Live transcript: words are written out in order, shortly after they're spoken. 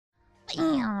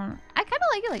Damn. I kind of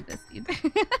like it like this, dude.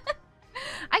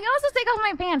 I can also take off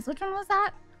my pants. Which one was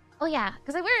that? Oh yeah,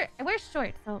 because I wear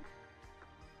shorts, so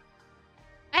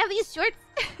I have these shorts.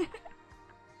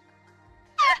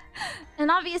 And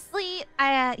obviously,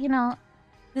 you know,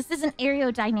 this isn't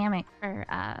aerodynamic for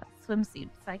swimsuit,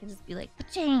 so I can just be like,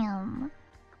 jam.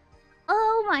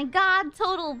 Oh my god,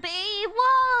 total babe.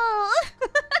 Whoa.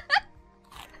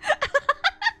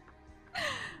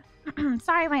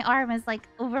 Sorry, my arm is like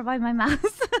over by my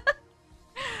mouse.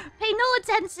 Pay no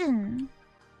attention.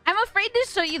 I'm afraid to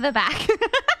show you the back.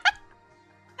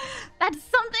 That's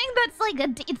something that's like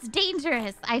it's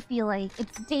dangerous. I feel like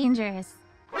it's dangerous.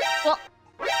 Well,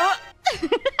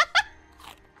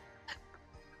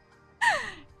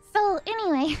 so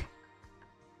anyway,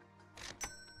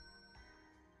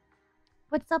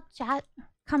 what's up, chat?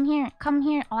 Come here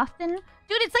often,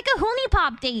 dude. It's like a Hoonie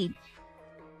Pop date.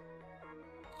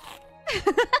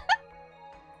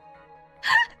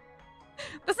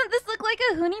 Doesn't this look like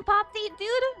a Hoonie Pop date, dude?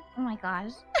 Oh my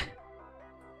gosh.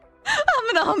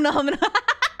 I'm gonna.